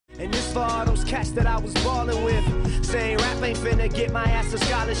for all those cats that I was ballin' with. Saying rap ain't finna get my ass a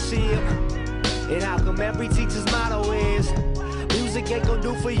scholarship. And how come every teacher's motto is music ain't gonna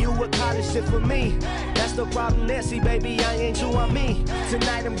do for you what college did for me? That's the problem there, see baby, I ain't you, I'm me.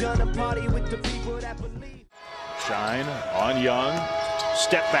 Tonight I'm gonna party with the people that believe. Shine on Young.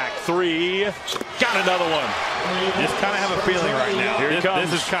 Step back three. Got another one. Just kind of have a feeling right now. Here it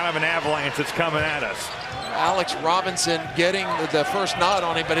comes. This is kind of an avalanche that's coming at us. Alex Robinson getting the first nod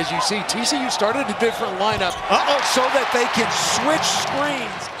on him, but as you see, TCU started a different lineup so that they can switch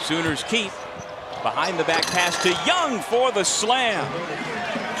screens. Sooners keep. Behind the back pass to Young for the slam.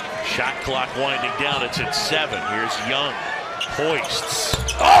 Shot clock winding down. It's at 7. Here's Young. Hoists.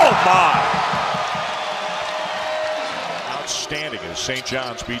 Oh, my! Outstanding as St.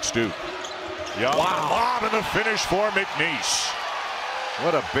 John's beats Duke. Young, wow. And the finish for McNeese.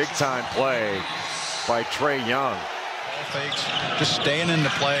 What a big-time play by Trae Young. Fakes, just staying into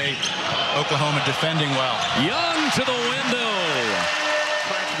play. Oklahoma defending well. Young to the window.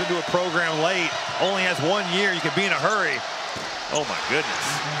 Transferred into a program late. Only has 1 year. You can be in a hurry. Oh, my goodness.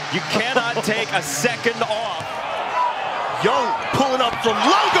 You cannot take a second off. Young pulling up from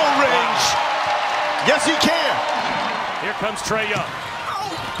logo range. Yes, he can. Here comes Trae Young.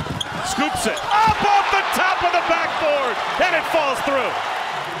 Scoops it up off the top of the backboard, and it falls through.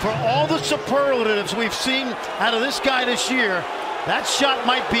 For all the superlatives we've seen out of this guy this year, that shot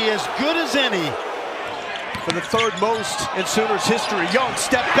might be as good as any. For the third most in Sooners history, Young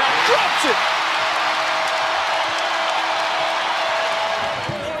step back, drops it.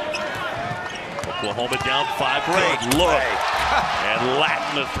 Oklahoma down 5. Great look. And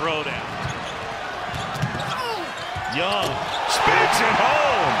Latin the throwdown. Young spins it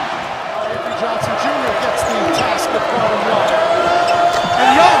home. Johnson Jr. gets the task of bottom one. And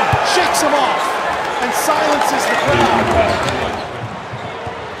Young shakes him off and silences the crowd.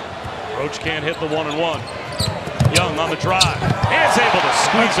 Roach can't hit the 1-and-1. Young on the drive. And is able to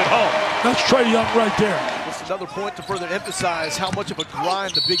squeeze it home. That's Trae Young right there. It's another point to further emphasize how much of a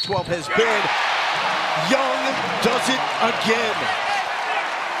grind the Big 12 has been. Young does it again.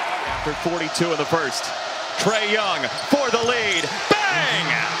 After 42 in the first. Trae Young for the lead. Bang!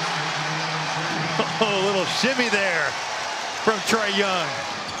 Oh, a little shimmy there from Trae Young.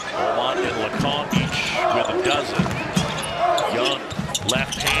 Beaumont and LeConte each with a dozen. Young,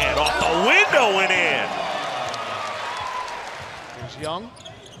 left hand off the window and in. Here's Young.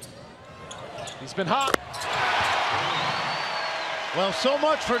 He's been hot. Well, so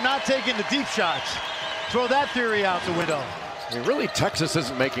much for not taking the deep shots. Throw that theory out the window. I mean, really, Texas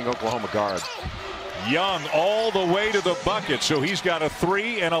isn't making Oklahoma guard. Young all the way to the bucket, so he's got a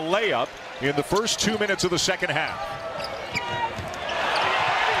 3 and a layup in the first 2 minutes of the second half.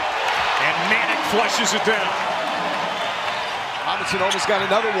 And Manick flushes it down. Robinson almost got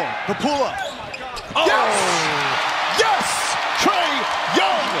another one. The pull-up. Oh! Yes! Yes! Trae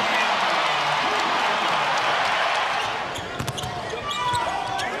Young!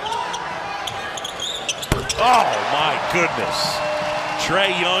 Oh, my goodness.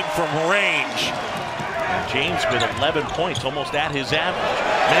 Trae Young from range. James with 11 points, almost at his average.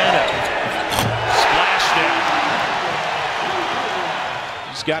 Manick. Splash down.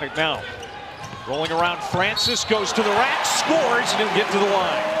 He's got it now. Rolling around, Francis goes to the rack, scores, and didn't get to the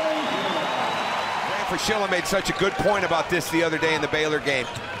line. Schiller made such a good point about this the other day in the Baylor game.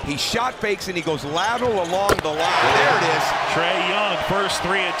 He shot fakes and he goes lateral along the line. There it is. Trae Young, first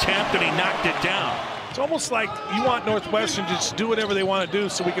 3 attempt, and he knocked it down. It's almost like you want Northwestern to just do whatever they want to do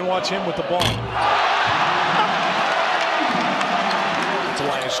so we can watch him with the ball.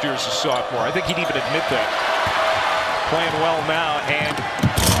 Elias Steers a sophomore. I think he'd even admit that. Playing well now, and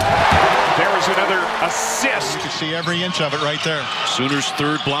there is another assist. You see every inch of it right there. Sooners'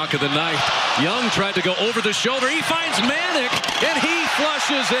 third block of the night. Young tried to go over the shoulder. He finds Manick, and he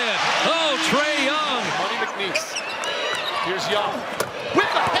flushes it. Oh, Trae Young. Money McNeese. Here's Young with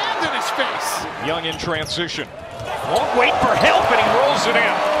the hand in his face. Young in transition. Won't wait for help, and he rolls it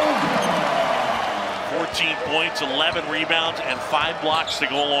in. 14 points, 11 rebounds, and 5 blocks to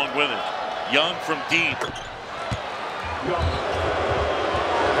go along with it. Young from deep.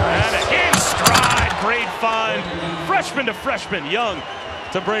 Manick in stride. Great find. Freshman to freshman. Young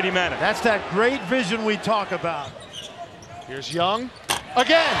to Brady Manick. That's that great vision we talk about. Here's Young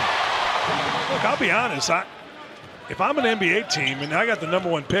again. Look, I'll be honest. If I'm an NBA team and I got the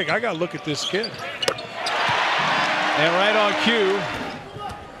 #1 pick, I got to look at this kid. And right on cue,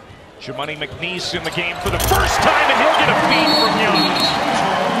 Jamani McNeese in the game for the first time, and he'll get a feed from Young.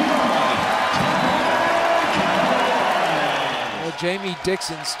 Well, Jamie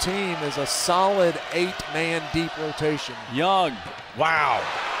Dixon's team is a solid 8-man deep rotation. Young. Wow.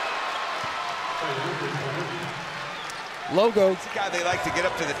 Logo. It's a guy they like to get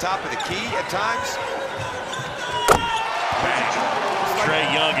up to the top of the key at times.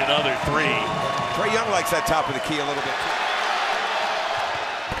 Trae Young, another three. Trae Young likes that top of the key a little bit.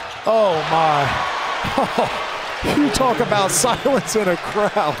 Oh, my. Oh, you talk about silence in a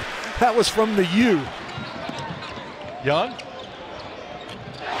crowd. That was from the U. Young.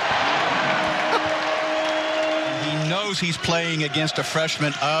 He knows he's playing against a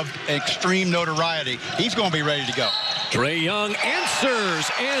freshman of extreme notoriety. He's going to be ready to go. Trae Young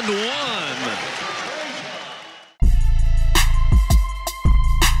answers and one.